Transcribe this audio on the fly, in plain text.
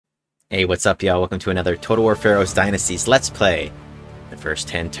Hey, what's up, y'all? Welcome to another Total War Pharaoh Dynasties Let's Play. The first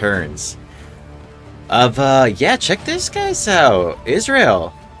 10 turns of, yeah, check this guys out.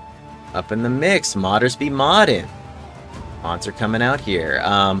 Israel. Up in the mix. Modders be modding. Mods are coming out here.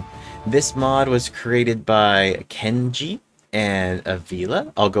 This mod was created by Kendji and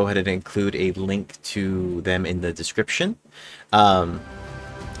Avila. I'll go ahead and include a link to them in the description.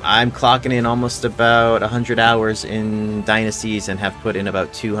 I'm clocking in almost about 100 hours in Dynasties and have put in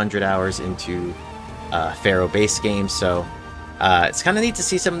about 200 hours into Pharaoh base games, so it's kind of neat to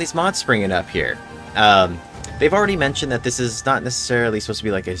see some of these mods springing up here. They've already mentioned that this is not necessarily supposed to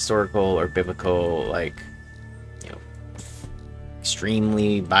be like a historical or biblical, like, you know,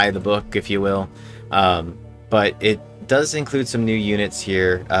 extremely by the book, if you will, but it does include some new units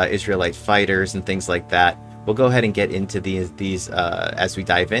here, Israelite fighters and things like that. We'll go ahead and get into these as we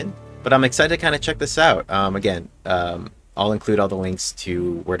dive in, but I'm excited to kind of check this out. Again, I'll include all the links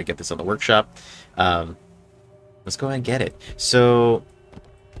to where to get this on the workshop. Let's go ahead and get it. So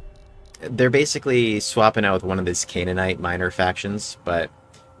they're basically swapping out with one of these Canaanite minor factions, but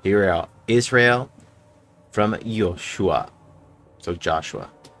here we are, Israel from Yehoshua. So Joshua.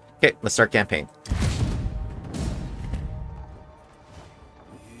 Okay, let's start campaign.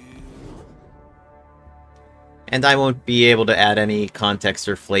 And I won't be able to add any context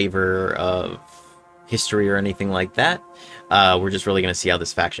or flavor of history or anything like that. We're just really going to see how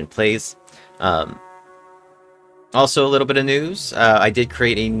this faction plays. Also, a little bit of news. I did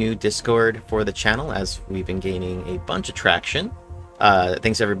create a new Discord for the channel as we've been gaining a bunch of traction.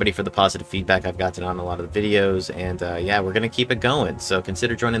 Thanks everybody for the positive feedback I've gotten on a lot of the videos. And yeah, we're going to keep it going. So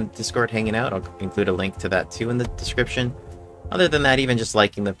consider joining the Discord, hanging out. I'll include a link to that too in the description. Other than that, even just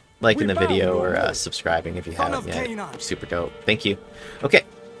liking the video or subscribing if you haven't yet. Super dope. Thank you. Okay,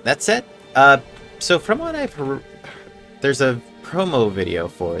 that said, so from what I've heard, there's a promo video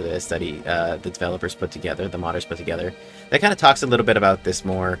for this that the developers put together, the modders put together, that kind of talks a little bit about this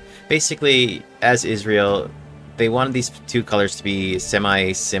more. Basically, as Israel, they wanted these two colors to be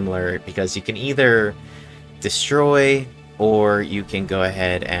semi-similar because you can either destroy or you can go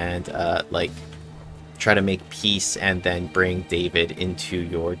ahead and like try to make peace and then bring David into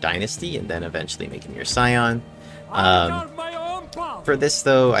your dynasty and then eventually make him your scion. For this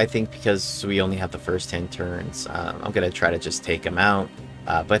though, I think because we only have the first 10 turns, I'm going to try to just take him out.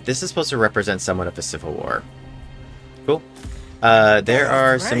 But this is supposed to represent somewhat of a civil war. Cool. There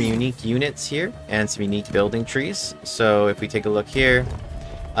are some unique units here and some unique building trees. So if we take a look here,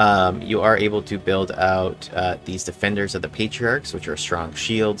 you are able to build out these defenders of the Patriarchs, which are strong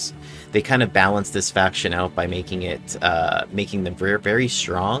shields. They kind of balance this faction out by making them very, very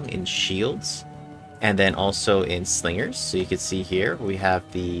strong in shields, and then also in slingers. So you can see here we have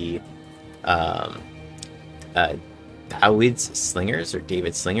the Dawid's slingers, or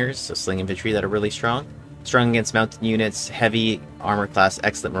David's slingers, so sling infantry that are really strong against mounted units, heavy armor class,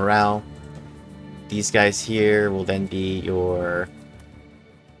 excellent morale. These guys here will then be your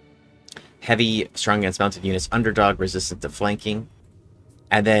heavy, strong against mounted units, underdog, resistant to flanking.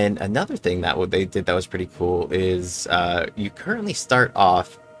 And then another thing that they did that was pretty cool is you currently start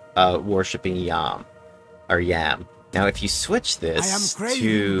off worshipping Yam. Now, if you switch this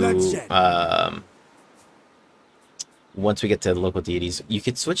to once we get to the local deities, you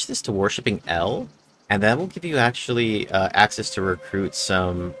could switch this to worshipping El, and that will give you actually access to recruit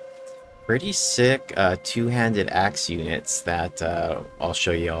some pretty sick two-handed axe units that I'll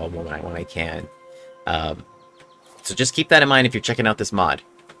show you all when I can. So just keep that in mind if you're checking out this mod.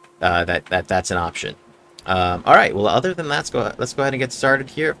 That's an option. All right. Well, other than that, let's go ahead and get started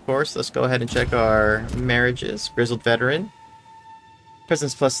here. Of course, let's go ahead and check our marriages. Grizzled veteran,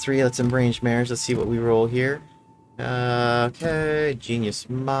 presence +3. Let's arrange marriage. Let's see what we roll here. Okay, genius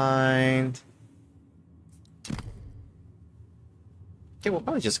mind. Okay, we'll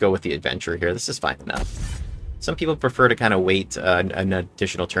probably just go with the adventure here. This is fine enough. Some people prefer to kind of wait an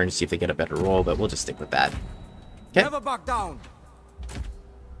additional turn to see if they get a better roll, but we'll just stick with that. Okay. Never back down.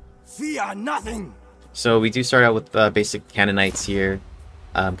 Fear nothing. So we do start out with basic Canaanites here,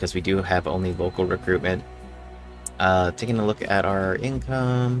 because we do have only local recruitment. Taking a look at our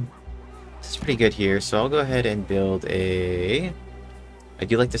income, this is pretty good here. So I'll go ahead and build a. I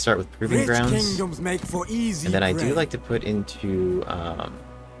do like to start with proving grounds, and then I do like to put into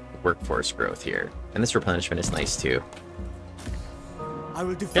workforce growth here, and this replenishment is nice too. I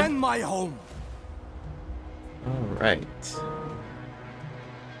will defend my home. All right,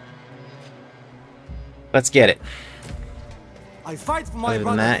 let's get it. I fight for my Other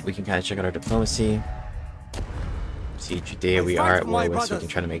than that, we can kind of check out our diplomacy. See, Judea, we are at war with, so we can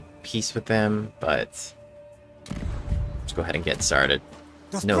try to make peace with them, but let's go ahead and get started.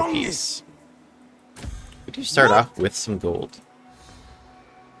 The No strongest. peace. We do start off with some gold.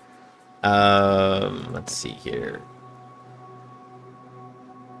 Let's see here.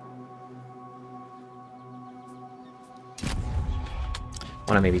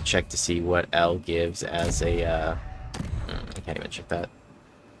 Want to maybe check to see what L gives as a, I can't even check that.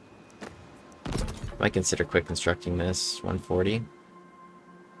 Might consider quick constructing this. 140.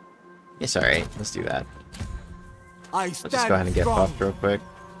 It's alright, let's do that. Let's just go ahead and get buffed real quick.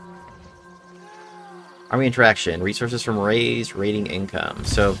 Army interaction, resources from raised raiding income.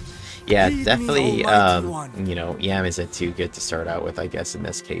 So, yeah, definitely, you know, Yam isn't too good to start out with, I guess, in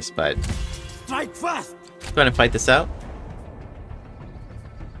this case, but... Strike fast. Let's go ahead and fight this out.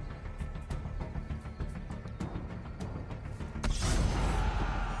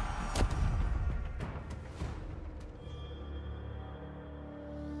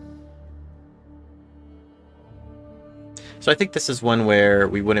 So I think this is one where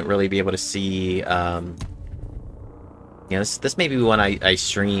we wouldn't really be able to see, you know, this may be one I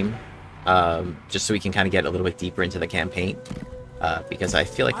stream, just so we can kind of get a little bit deeper into the campaign, because I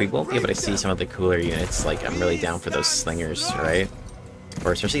feel like we won't be able to see some of the cooler units. Like, I'm really down for those slingers, right?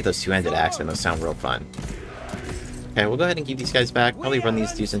 Or especially those two-handed axemen, those sound real fun. Okay, we'll go ahead and keep these guys back, probably run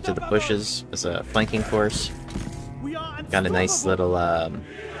these dudes into the bushes as a flanking force. Got a nice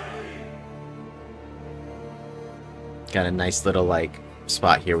little, like,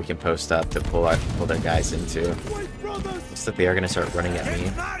 spot here we can post up to pull their guys into. Looks like they are going to start running at me.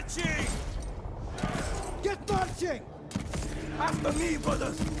 Get marching! After me,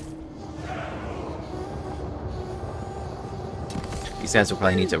 brothers! These guys will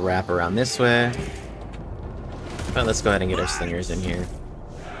probably need to wrap around this way. But let's go ahead and get our slingers in here.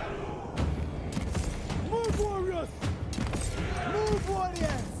 Move, warriors! Move,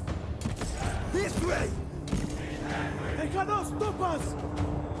 warriors! This way! They cannot stop us!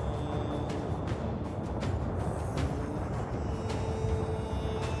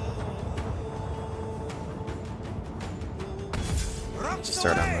 Just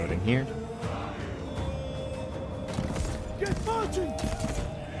start unloading here. Get marching!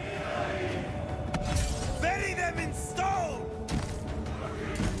 Bury them in stone!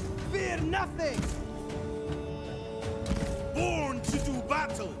 Fear nothing! Born to do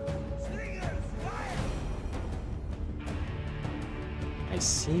battle! Slingers, fire! I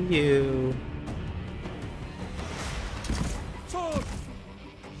see you. Sword!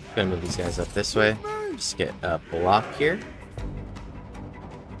 Gonna move these guys up this way. Just get a block here.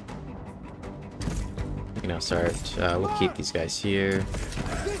 We can now start. We'll keep these guys here.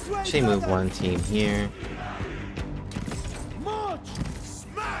 This way, Actually, move brothers! one team here. March!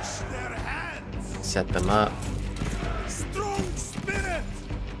 Smash their hands! Set them up. Strong spirit!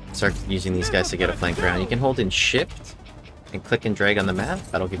 Start using these guys to get a flank around. You can hold in shift and click and drag on the map.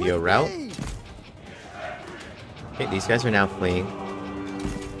 That'll give you a route. Okay, these guys are now fleeing.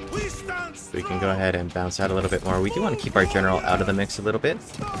 We stand So we can go ahead and bounce out a little bit more. We do want to keep our general out of the mix a little bit.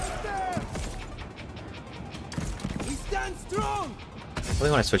 We stand strong!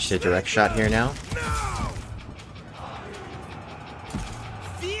 We want to switch to direct shot here now. now!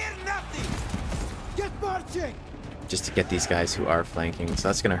 Fear nothing! Get marching! Just to get these guys who are flanking. So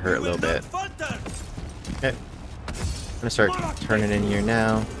that's going to hurt a little bit. Falter! Okay. I'm going to start turning in here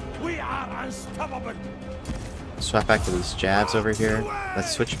now. We are unstoppable! Swap back to these jabs over here.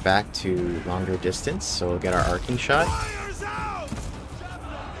 Let's switch back to longer distance, so we'll get our arcing shot. Fires out!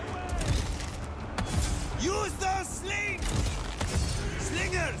 Use those slings!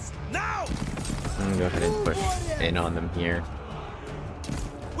 Slingers, now! And go ahead and push in on them here.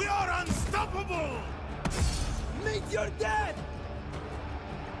 We are unstoppable! Meet your dead!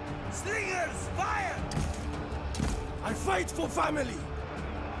 Slingers, fire! I fight for family!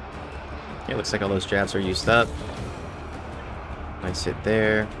 Okay, looks like all those jabs are used up. Nice hit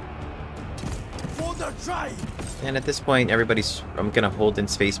there. For the tribe! And at this point, I'm going to hold in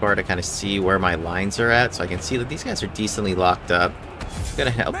spacebar to kind of see where my lines are at, so I can see that these guys are decently locked up. I'm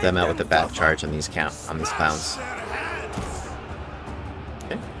going to help them out with the back charge on these clowns. Their hands!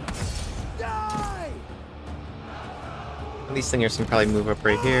 Okay. Die! And these slingers can probably move up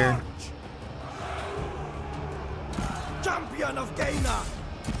right here. Champion of Gaina!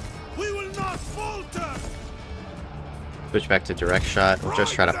 We will not falter! Switch back to direct shot. We'll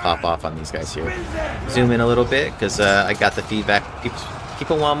just try to pop off on these guys here. Zoom in a little bit, because I got the feedback.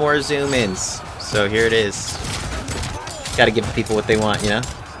 People want more zoom ins. So here it is. Gotta give people what they want, you know?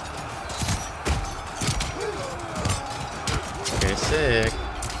 Very sick.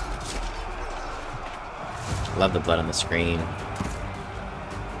 Love the blood on the screen.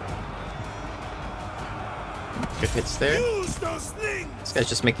 Good hits there. Use those slings. This guy's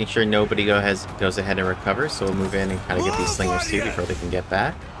just making sure nobody goes ahead and recovers, so we'll move in and kind of get these slingers too before they can get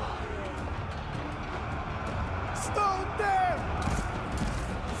back. Stone them.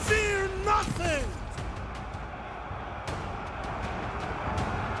 Fear nothing.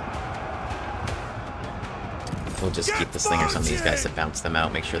 We'll just keep the slingers on these guys to bounce them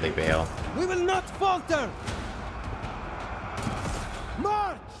out, make sure they bail. We will not falter.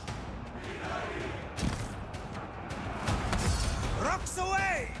 March. Rocks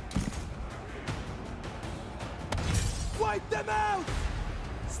away. Wipe them out.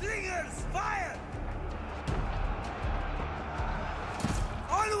 Slingers, fire.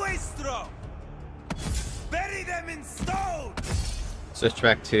 Always strong. Bury them in stone. Switch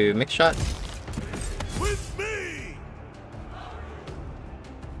back to mix shot. With me.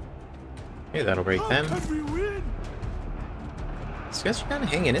 Okay, that'll break them. How can we win? These guys are kind of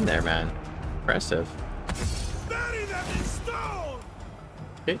hanging in there, man. Impressive. Bury them in stone.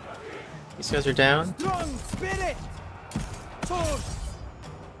 Okay, these guys are down. Strong spirit. Sword.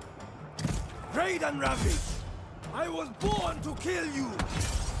 Raid and ravage. I was born to kill you.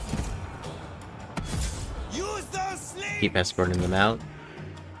 Use those slings. Keep escorting them out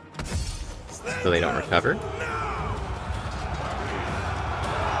so they don't recover.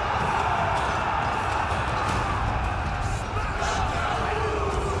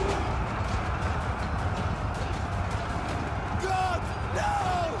 God, no!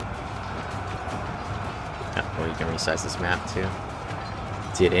 Or you can resize this map too.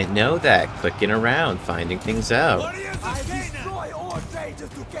 Didn't know that. Clicking around, finding things out. Warriors I of Canaan. destroy all traitors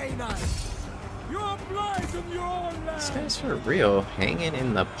to Canaan. You are blind in your own land. This guy's for real hanging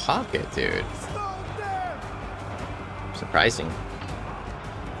in the pocket, dude. Stone them. Surprising.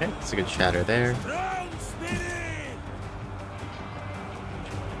 Okay, that's a good shatter there. Strong spirit.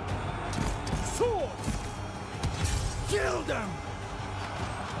 Sword. Kill them.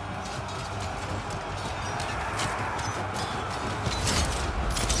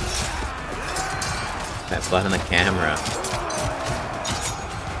 That's blood on the camera.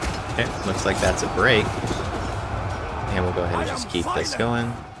 Okay, looks like that's a break. And we'll go ahead and just keep this going.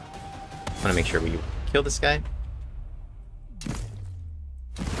 Want to make sure we kill this guy.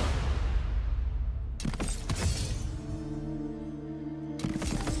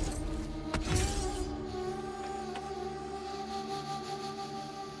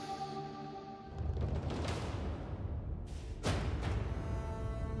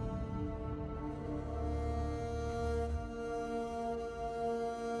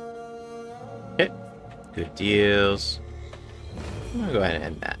 Okay, good deals. I'm gonna go ahead and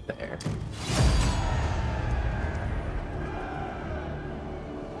end that there.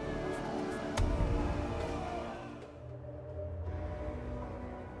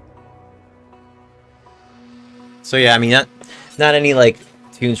 So yeah, I mean, not any like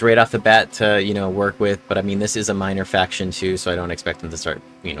tunes right off the bat to, you know, work with, but I mean, this is a minor faction too, so I don't expect them to start,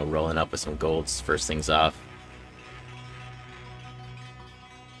 you know, rolling up with some golds first things off.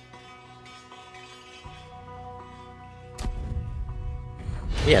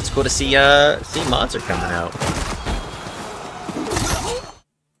 Yeah, it's cool to see mods are coming out.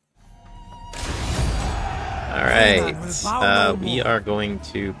 Alright, we are going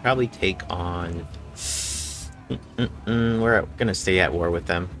to probably take on... we're gonna stay at war with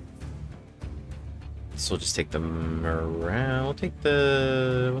them. So we'll just take them around. We'll take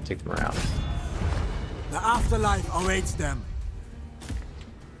them around. The afterlife awaits them.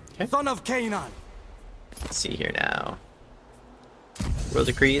 Okay. Son of Canaan. Let's see here now. World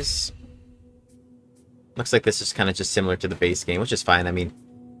Decrees. Looks like this is kind of just similar to the base game, which is fine. I mean,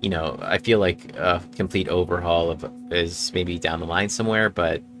 you know, I feel like a complete overhaul is maybe down the line somewhere,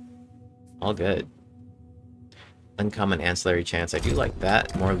 but all good. Uncommon ancillary chance. I do like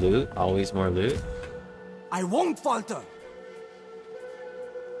that. More loot. Always more loot. I won't falter.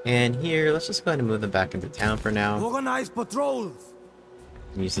 And here, let's just go ahead and move them back into town for now. Organize patrols.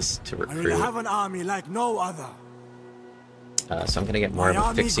 Use this to I will recruit. have an army like no other. So I'm going to get more of My a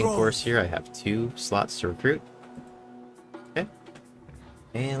army fixing grows. force here. I have 2 slots to recruit. Okay.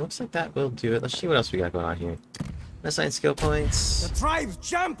 And looks like that will do it. Let's see what else we got going on here. Unassigned skill points. The tribe's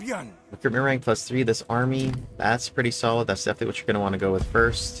champion. Recruitment rank +3. This army, that's pretty solid. That's definitely what you're going to want to go with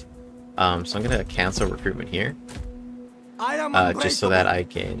first. So I'm going to cancel recruitment here. I am Just so that I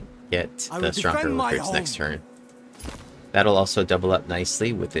can get I the will stronger defend my recruits next home. turn. That'll also double up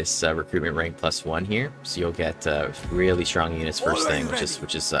nicely with this recruitment rank +1 here. So you'll get really strong units first thing, which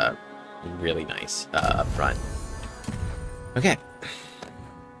is really nice up front. Okay.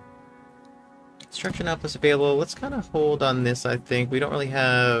 Construction outputs available. Let's kind of hold on this, I think. We don't really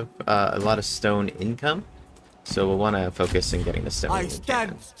have a lot of stone income. So we'll want to focus on getting the stone. I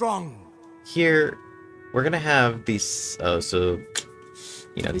stand strong. Here, we're gonna have these. Oh, so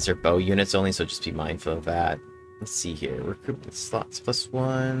you know these are bow units only, so just be mindful of that. Let's see here. Recruitment slots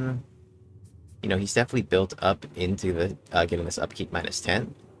 +1. You know, he's definitely built up into the getting this upkeep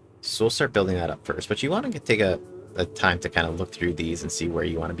 -10. So we'll start building that up first. But you want to take a time to kind of look through these and see where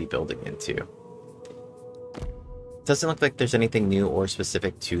you want to be building into. Doesn't look like there's anything new or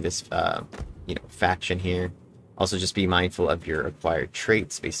specific to this, you know, faction here. Also, just be mindful of your acquired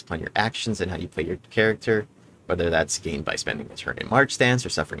traits based upon your actions and how you play your character, whether that's gained by spending a turn in march stance or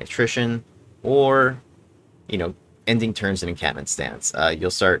suffering attrition, or, you know, ending turns in encampment stance. You'll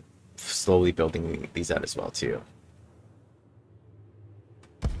start slowly building these out as well, too.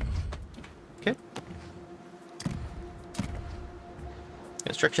 Okay.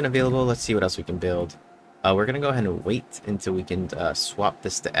 Construction available. Let's see what else we can build. We're going to go ahead and wait until we can swap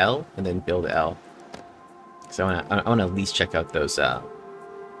this to L and then build L. So I want to at least check out those.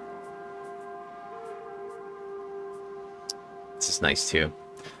 This is nice too.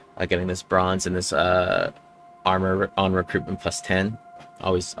 Getting this bronze and this armor on recruitment +10.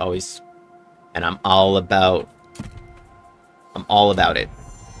 Always, and I'm all about it.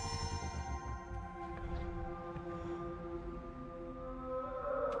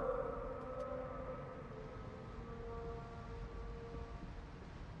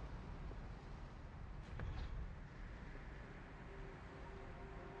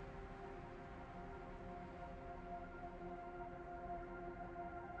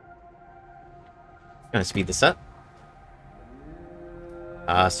 Gonna speed this up.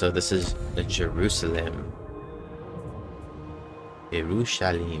 So this is Jerusalem.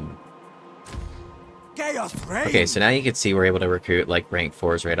 Jerusalem. Chaos reigns. Okay, so now you can see we're able to recruit like rank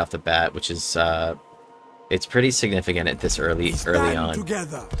 4s right off the bat, which is it's pretty significant at this early on.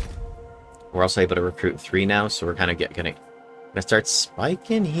 Together. We're also able to recruit 3 now, so we're kind of gonna start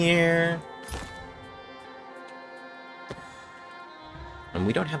spiking here. And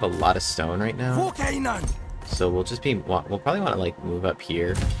we don't have a lot of stone right now, so we'll just be we'll probably want to like move up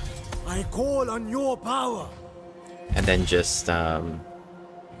here. I call on your power. And then just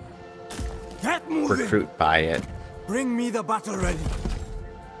recruit by it. Bring me the battle ready.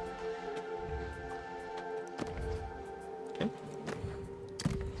 Okay.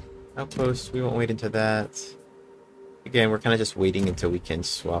 Outpost. We won't wait into that. Again, we're kind of just waiting until we can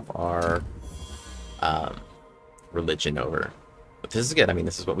swap our religion over. But this is good. I mean,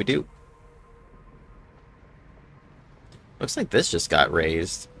 this is what we do. Looks like this just got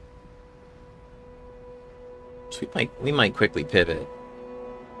raised. So we might quickly pivot.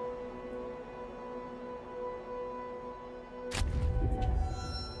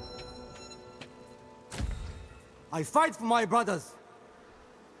 I fight for my brothers.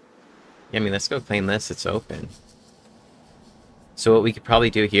 Yeah, I mean, let's go claim this. It's open. So what we could probably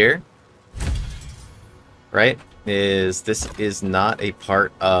do here, right, is this is not a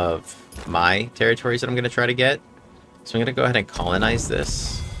part of my territories that I'm going to try to get. So I'm going to go ahead and colonize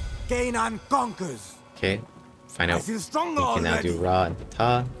this. Canaan conquers. Okay, find out. I feel stronger We can now already. do Ra and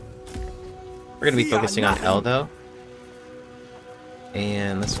Ptah. We're going to be focusing on L, though.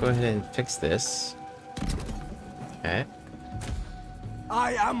 And let's go ahead and fix this. Okay.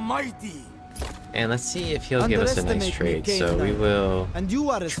 I am mighty. And let's see if he'll give us a nice trade. So we will And you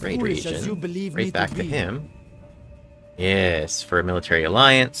are as trade foolish as you region believe me right back to be. him. Yes, for a military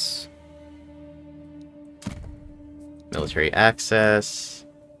alliance. Military access.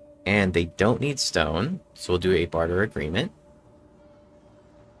 And they don't need stone, so we'll do a barter agreement.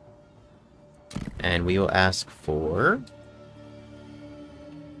 And we will ask for...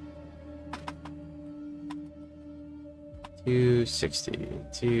 $260,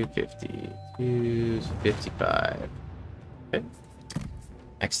 $250, $255. Okay.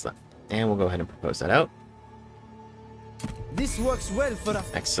 Excellent. And we'll go ahead and propose that out. This works well for us.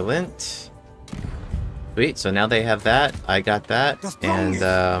 Excellent. Sweet. So now they have that. I got that. And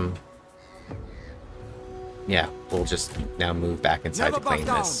yeah, we'll just now move back inside to claim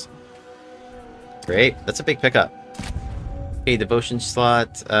this. Great. That's a big pickup. Okay, devotion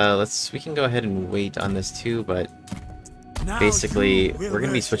slot. We can go ahead and wait on this too, but basically we're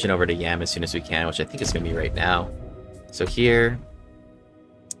gonna be switching over to Yam as soon as we can, which I think is gonna be right now. So here,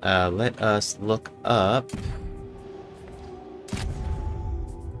 let us look up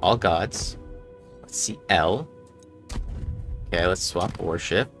all gods. Let's see L. Okay, let's swap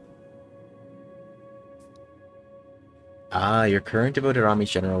worship. Your current devoted army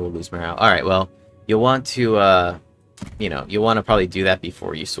general will lose morale. All right, well, you'll want to, you know, you'll want to probably do that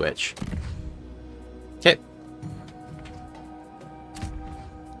before you switch. Okay.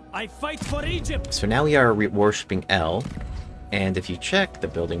 I fight for Egypt. So now we are worshipping El, and if you check the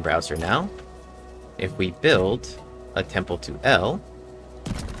building browser now, if we build a temple to El,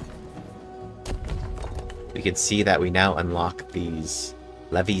 we can see that we now unlock these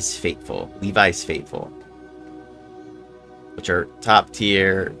Levi's Faithful, which are top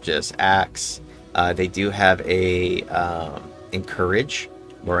tier, just acts. They do have a encourage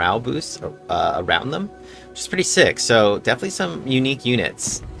morale boost around them, which is pretty sick. So definitely some unique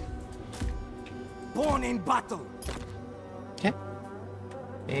units. Born in battle. Okay,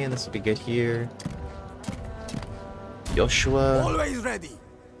 and this will be good here. Yehoshua. Always ready.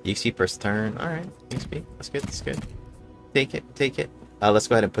 EXP per turn. Alright, EXP. That's good, that's good. Take it, take it. Let's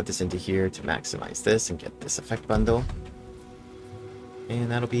go ahead and put this into here to maximize this and get this effect bundle. And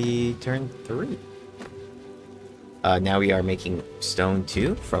that'll be turn 3. Now we are making stone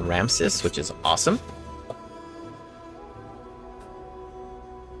 2 from Ramses, which is awesome.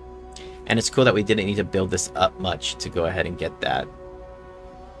 And it's cool that we didn't need to build this up much to go ahead and get that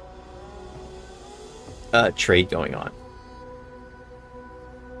trade going on.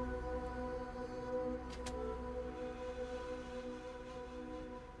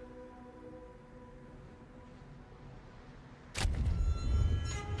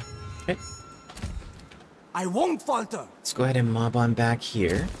 Okay. I won't falter. Let's go ahead and mob on back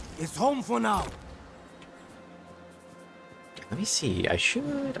here. It's home for now. Let me see.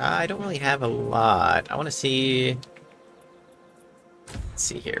 I don't really have a lot. I want to see. Let's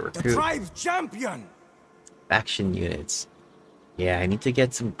see here. The Recruit tribe's champion. faction units. Yeah, I need to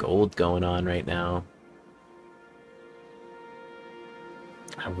get some gold going on right now.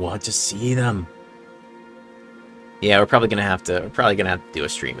 I want to see them. Yeah, we're probably gonna have to. Do a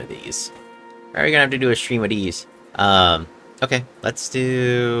stream of these. We're gonna have to do a stream of these. Okay, let's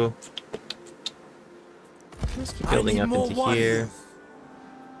do. Let's keep building up into here.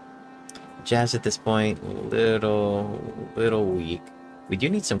 Jazz at this point, little weak. We do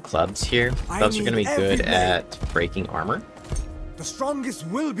need some clubs here. Clubs are gonna be good at breaking armor. The strongest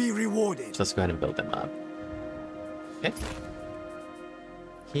will be rewarded. So let's go ahead and build them up. Okay.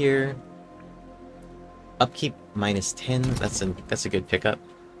 Here. Upkeep -10. That's a good pickup.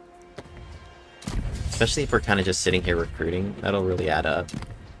 Especially if we're kind of just sitting here recruiting. That'll really add up.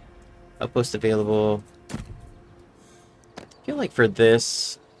 Outpost available. I feel like for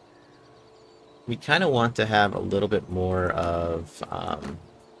this, we kind of want to have a little bit more of,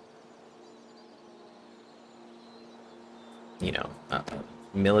 you know,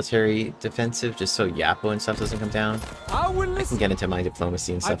 military defensive, just so Yapo and stuff doesn't come down. I can get into my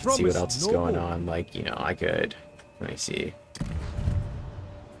diplomacy and stuff and see what else is going on. Like, you know, I could... Let me see.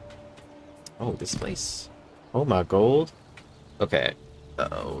 Oh, this place. Oh, my gold. Okay.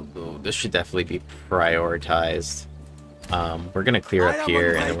 Oh, this should definitely be prioritized. We're gonna clear up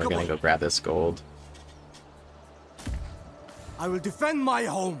here, and then we're gonna go grab this gold. I will defend my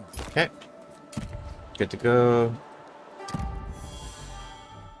home. Okay. Good to go.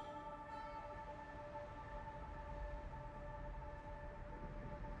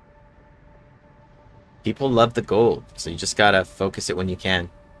 People love the gold, so you just gotta focus it when you can.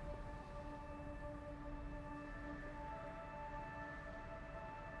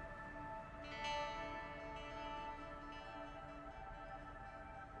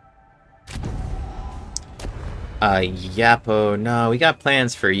 Yapo, no, we got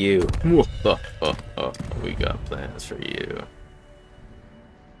plans for you. We got plans for you.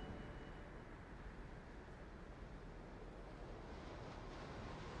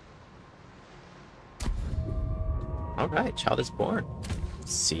 Alright, child is born.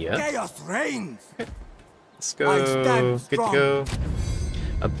 See ya. Chaos reigns. Let's go. Good to go.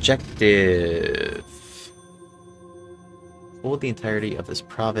 Objective. Hold the entirety of this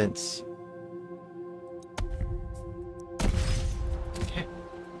province.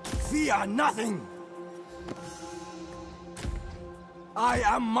 Fear nothing. I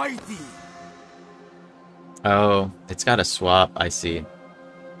am mighty. Oh, it's got a swap. I see.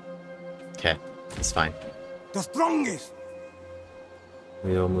 Okay, it's fine. The strongest.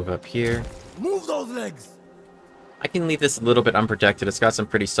 We'll move up here. Move those legs. I can leave this a little bit unprotected. It's got some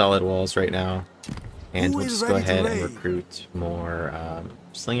pretty solid walls right now. And we'll just go ahead and recruit more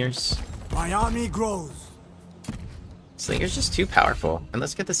slingers. My army grows. Slinger's just too powerful. And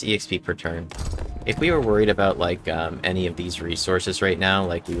let's get this EXP per turn. If we were worried about, like, any of these resources right now,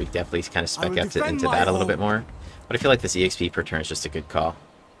 like, we would definitely kind of spec up into that a little bit more. But I feel like this EXP per turn is just a good call.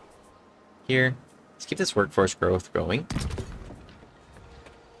 Here, let's keep this workforce growth going.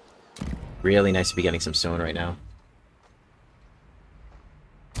 Really nice to be getting some stone right now.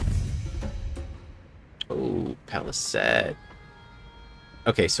 Oh, Palisade.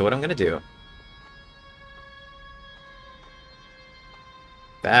 Okay, so what I'm gonna do...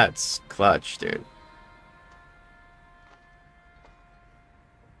 That's clutch, dude.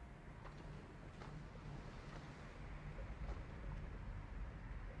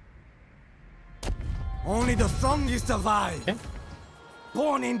 Only the strongest survive. Okay.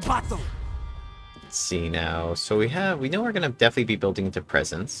 Born in battle. Let's see now. So we know we're gonna definitely be building into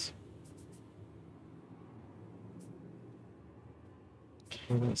presence. Okay,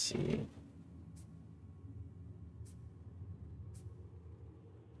 let me see.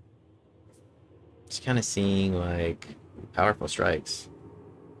 Just kind of seeing like powerful strikes.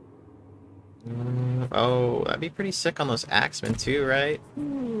 Oh, that'd be pretty sick on those axemen too, right?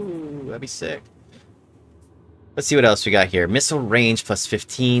 Ooh, that'd be sick. Let's see what else we got here. Missile range plus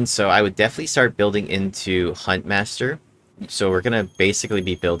 15, so I would definitely start building into Huntmaster. So we're going to basically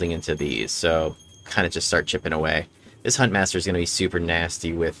be building into these, so kind of just start chipping away. This Huntmaster is going to be super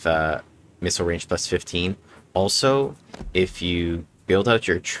nasty with missile range plus 15. Also, if you build out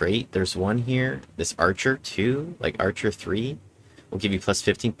your trait, there's one here, this Archer 2, like Archer 3, will give you plus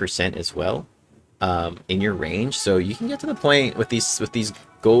 15% as well in your range. So you can get to the point with these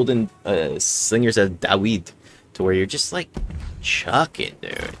golden slingers of Dawid, to where you're just like chucking,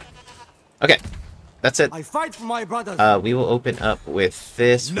 dude. Okay, that's it. I fight for my brothers. We will open up with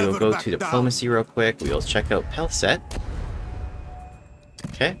this. Never We'll go back to diplomacy real quick. We'll check out Pelset.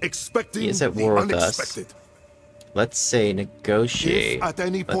 Okay. Expecting He is at war with us. Let's say negotiate. If at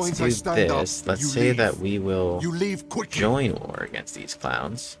any point I Let's do stand this. up, Let's you say leave. that we will You leave quickly. join war against these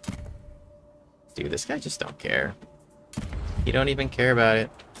clowns. Dude, this guy just don't care. He don't even care about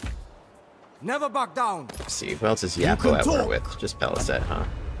it. Never back down. Let's see, who else is can Yapo at war talk. with? Just Pelset, huh?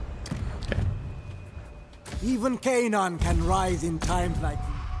 Okay. Even Canaan can rise in times like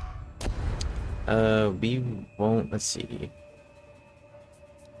these. We won't. Let's see.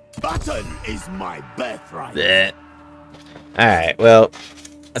 Battle is my birthright. Blech. Alright, well,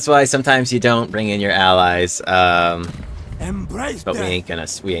 that's why sometimes you don't bring in your allies. Embrace But we death.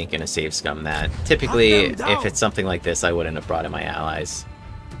 ain't gonna save scum that. Typically, Hunt them down. if it's something like this, I wouldn't have brought in my allies.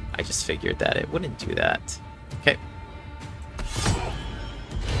 I just figured that it wouldn't do that. Okay.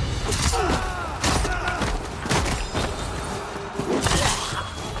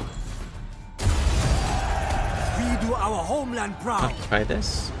 We do our homeland proud. Try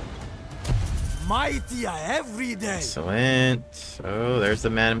this. Mightier every day. Excellent. Oh, there's the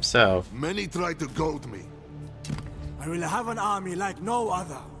man himself. Many try to goad me. I will have an army like no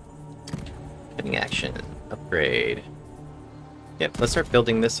other. Getting action. Upgrade. Yep, let's start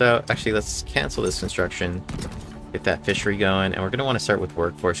building this out. Actually, let's cancel this construction. Get that fishery going. And we're going to want to start with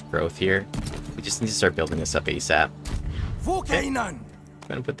workforce growth here. We just need to start building this up ASAP. For Canaan. I'm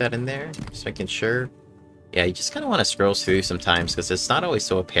going to put that in there. Just making sure. Yeah, you just kind of want to scroll through sometimes because it's not always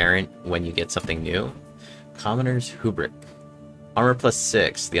so apparent when you get something new. Commoner's Hubric. Armor plus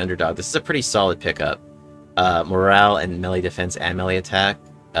 6, the underdog. This is a pretty solid pickup. Morale and melee defense and melee attack.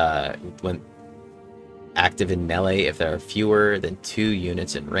 When active in melee, if there are fewer than 2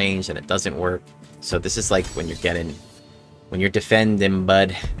 units in range, then it doesn't work. So this is like when you're defending,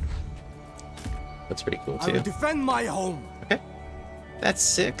 bud. That's pretty cool I will too. defend my home. Okay, that's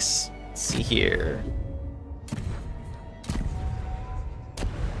 6. Let's see here.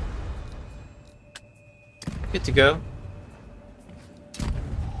 Good to go.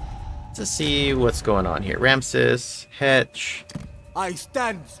 Let's see what's going on here. Ramses, Hetch. I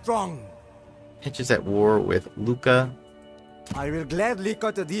stand strong. Hetch is at war with Luca. I will gladly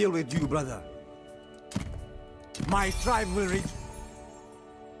cut a deal with you, brother. My tribe will reach.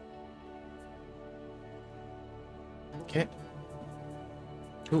 Okay.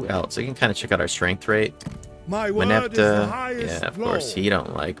 Who else? We can kind of check out our strength rate. My word is the Menepta. highest Yeah, of course. law. He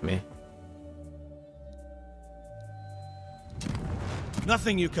don't like me.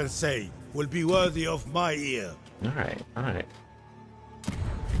 Nothing you can say will be worthy of my ear. Alright, alright.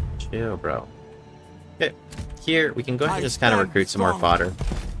 Chill, bro. Okay. Here, we can go ahead and just kind of stand recruit some more strong. fodder.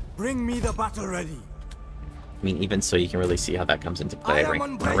 Bring me the battle ready. I mean, even so you can really see how that comes into play. I am Rank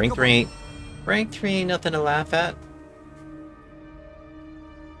unbreakable. 3 Rank 3 ain't nothing to laugh at.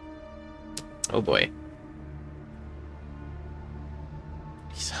 Oh boy.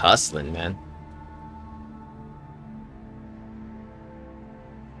 He's hustling, man.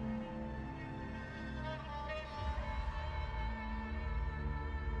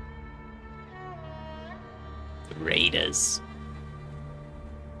 The Raiders.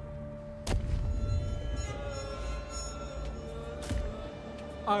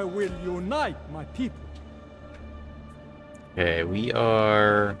 I will unite my people. Okay, we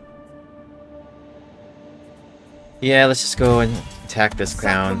are... Yeah, let's just go and attack this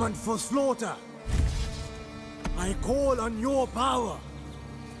clown. Sacrament for slaughter. I call on your power.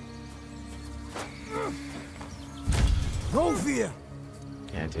 No fear.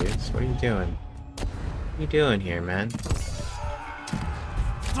 Yeah, dudes, what are you doing? What are you doing here, man?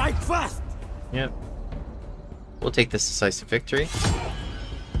 Strike fast. Yep. We'll take this decisive victory.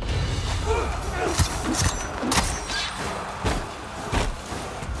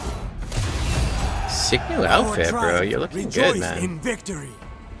 Sick new outfit, bro. You're looking good, man. In victory.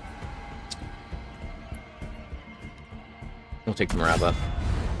 We'll take the morale buff.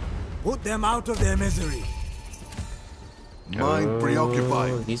 Put them out of their misery. Mind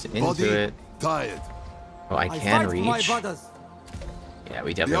preoccupied. He's into Body it. tired. Oh, I can fight for my reach. brothers. Yeah,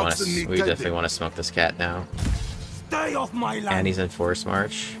 we definitely want to. oxen need We definitely tending. want to smoke this cat now. Stay off my land. And he's in force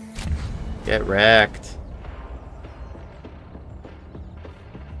march. Get wrecked.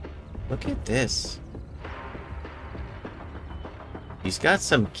 Look at this. He's got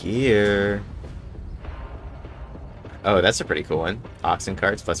some gear. Oh, that's a pretty cool one. Oxen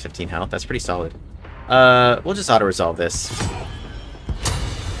cards plus 15 health. That's pretty solid. We'll just auto-resolve this.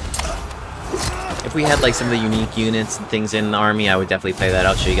 If we had like some of the unique units and things in the army, I would definitely play that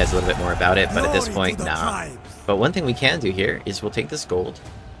out, show you guys a little bit more about it, but at this point, nah. But one thing we can do here is we'll take this gold.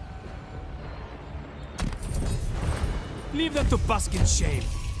 Leave them to bask in shame.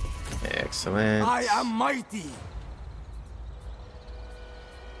 Excellent. I am mighty.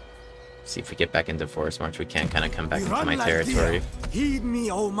 See if we get back into Forest March, we can kind of come back We into run my like territory. deer. Heed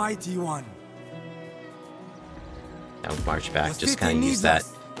me, Almighty One. Now we'll march back, The just city kind of use needs that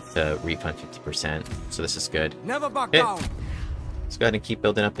us. to refund 50%. So this is good. Never back Okay. down. Let's go ahead and keep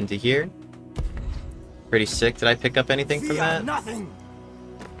building up into here. Pretty sick. Did I pick up anything from Fear that? nothing.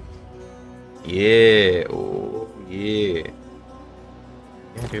 Yeah. Oh, yeah.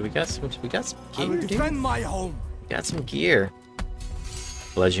 Yeah, dude, we got some I will gear, dude. defend my home. We got some gear.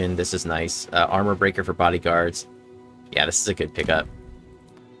 Bludgeon, this is nice. Armor breaker for bodyguards. Yeah, this is a good pickup.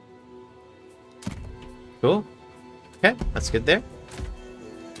 Cool. Okay, that's good there.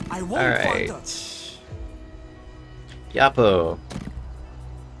 I won't Alright. falter. Yapo.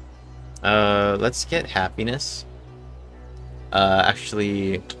 Let's get happiness.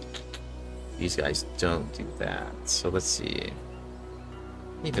 Actually, these guys don't do that. So let's see.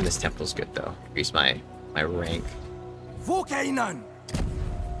 Even this temple's good though. Increase my rank. For Canaan.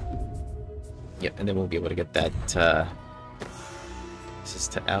 Yep, and then we'll be able to get that. This is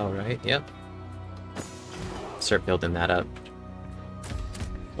to L, right? Yep. Start building that up.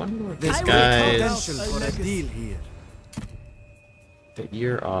 Wonder what these guys. Potential for a deal here. The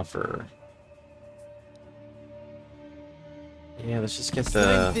year offer. Yeah, let's just get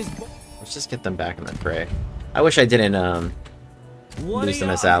the. Let's just get them back in the fray. I wish I didn't lose them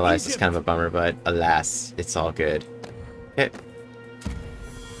as allies. It's kind of a bummer, but alas, it's all good. Okay.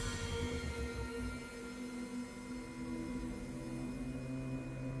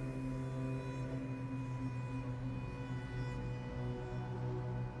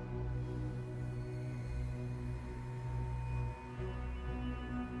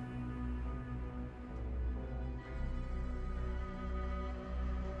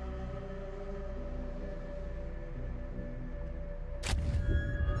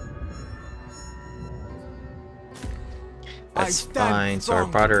 That's fine. So our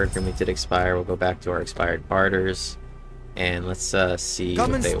barter agreement did expire. We'll go back to our expired barters. And let's see Come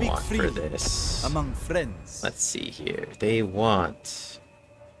what and they speak want for freely this. among friends. Let's see here. They want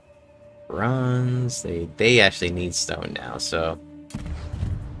bronze. They actually need stone now, so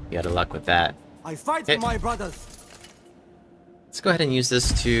you got luck with that. I fight Okay. for my brothers. Let's go ahead and use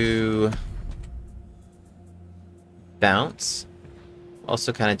this to bounce.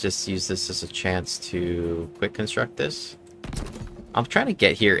 Also kind of just use this as a chance to quick construct this. I'm trying to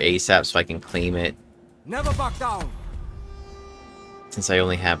get here ASAP so I can claim it, Never back down. since I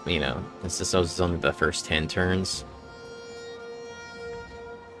only have, you know, this is only the first 10 turns.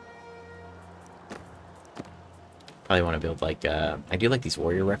 Probably want to build like, I do like these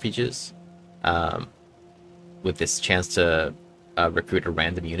warrior refuges, with this chance to recruit a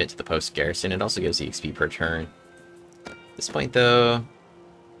random unit to the post garrison. It also gives the XP per turn. At this point though,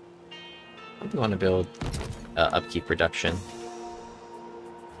 I think we want to build upkeep production.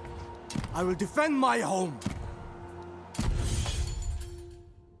 I will defend my home.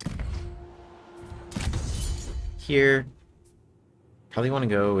 Here, probably want to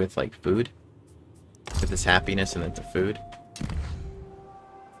go with like food, with this happiness and then to food.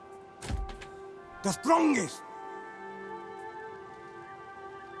 The strongest.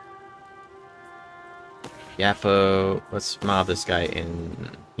 Yapo, let's mob this guy in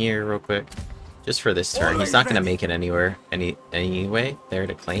here real quick. Just for this turn. He's not going to make it anyway there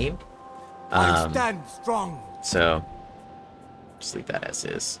to claim. I stand strong. So, just leave that as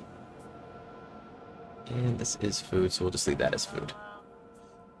is. And this is food, so we'll just leave that as food.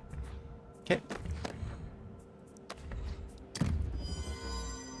 Okay.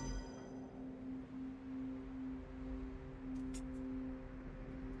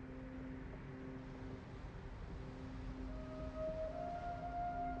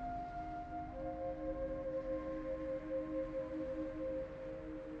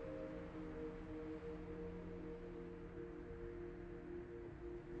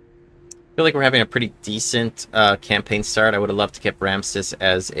 I feel like we're having a pretty decent campaign start. I would have loved to keep Ramses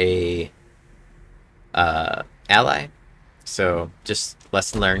as a ally. So, just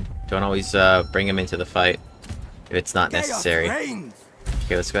lesson learned. Don't always bring him into the fight if it's not necessary.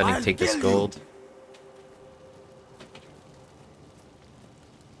 Okay, let's go ahead and take this gold.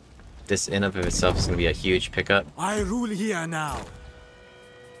 This in of itself is going to be a huge pickup. I rule here now.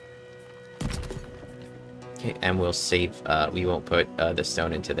 Okay, and we'll save, we won't put the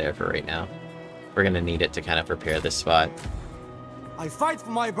stone into there for right now. We're gonna need it to kind of prepare this spot. I fight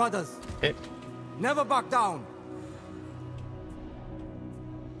for my brothers. Okay. Never back down.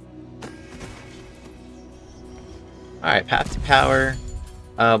 Alright, path to power.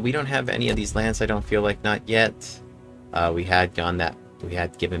 We don't have any of these lands, I don't feel like, not yet. We had given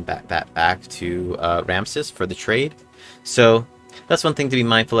that back to Ramses for the trade. So that's one thing to be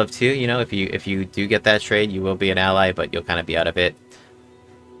mindful of too. You know, if you do get that trade, you will be an ally, but you'll kind of be out of it.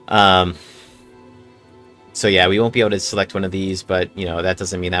 So yeah, we won't be able to select one of these, but you know that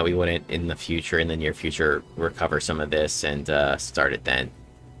doesn't mean that we wouldn't in the near future, recover some of this and start it then.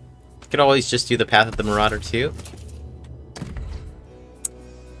 You could always just do the Path of the Marauder too.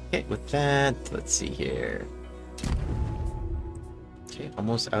 Okay, with that, let's see here. Okay,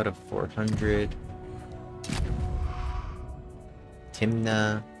 almost out of 400.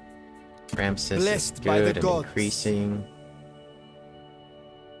 Timna, Ramses is good and increasing.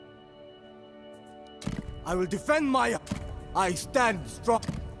 I will defend my... I stand strong.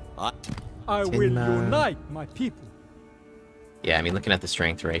 I will unite my people. Yeah, I mean, looking at the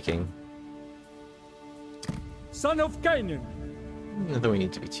strength ranking. Son of Canaan. Nothing we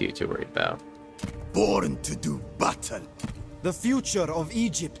need to be too worried about. Born to do battle. The future of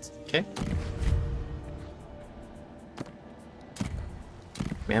Egypt. Okay.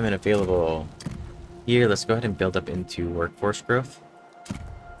 Mammoth available here. Let's go ahead and build up into workforce growth.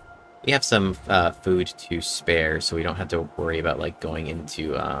 We have some food to spare, so we don't have to worry about like going into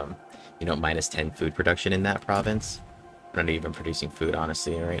you know, -10 food production in that province. We're not even producing food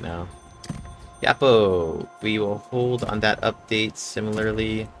honestly right now. Yapo, we will hold on that update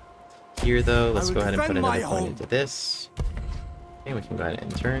similarly here though. Let's go ahead and put another point into this. Okay, we can go ahead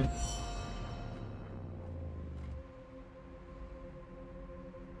and turn.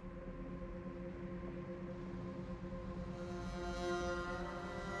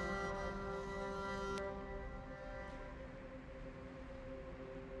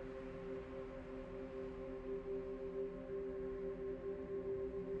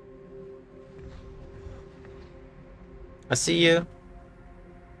 I see you.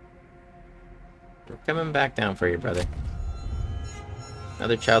 We're coming back down for you, brother.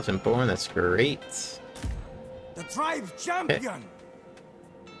 Another child's been born. That's great. The tribe's champion.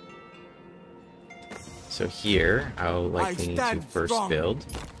 Okay. So here, I'll likely need to first build.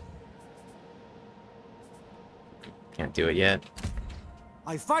 Can't do it yet.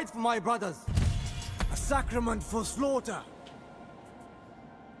 I fight for my brothers. A sacrament for slaughter.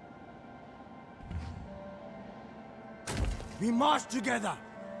 We march together.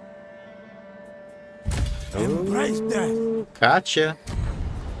 Embrace death. Gotcha.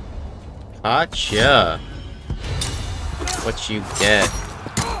 Gotcha. What you get?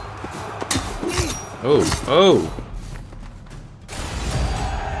 Oh.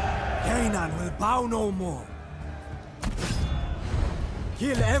 Canaan will bow no more.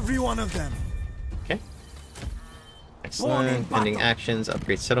 Kill every one of them. Okay. Excellent. Pending actions.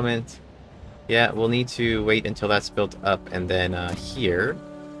 Upgrade settlement. Yeah, we'll need to wait until that's built up, and then here,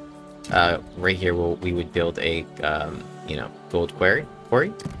 right here, we would build a, you know, gold quarry.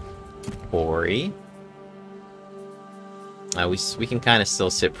 We can kind of still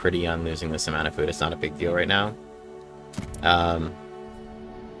sit pretty on losing this amount of food. It's not a big deal right now.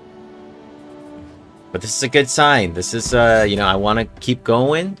 But this is a good sign. This is, you know, I want to keep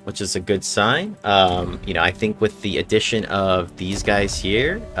going, which is a good sign. You know, I think with the addition of these guys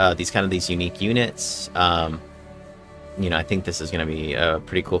here, these unique units, you know, I think this is going to be a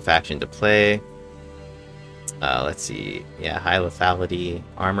pretty cool faction to play. Let's see. Yeah, high lethality,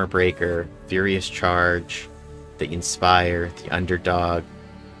 armor breaker, furious charge, the inspire, the underdog.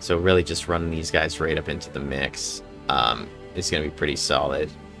 So really just running these guys right up into the mix is going to be pretty solid.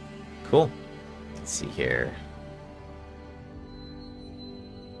 Cool. Let's see here.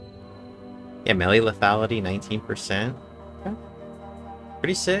 Yeah, melee lethality, 19%. Okay.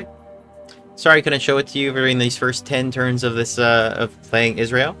 Pretty sick. Sorry I couldn't show it to you during these first 10 turns of this of playing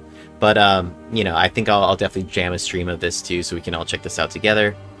Israel. But, you know, I think I'll definitely jam a stream of this too, so we can all check this out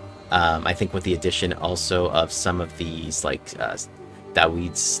together. I think with the addition also of some of these, like,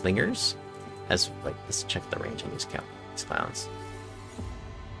 Dawid's Slingers. As, like, let's check the range on these clowns.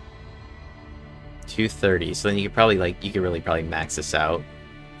 230. So then you could probably, like, you could really probably max this out.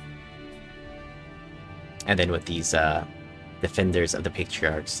 And then with these, Defenders of the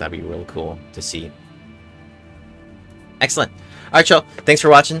Patriarchs, that'd be real cool to see. Excellent. Alright, y'all. Thanks for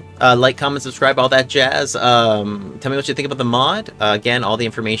watching. Like, comment, subscribe, all that jazz. Tell me what you think about the mod. Again, all the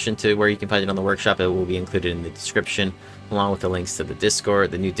information to where you can find it on the workshop, it will be included in the description, along with the links to the Discord,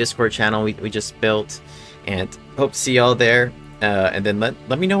 the new Discord channel we just built. And hope to see y'all there. And then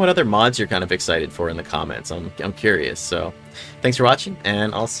let me know what other mods you're kind of excited for in the comments. I'm curious. So, thanks for watching,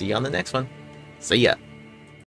 and I'll see you on the next one. See ya.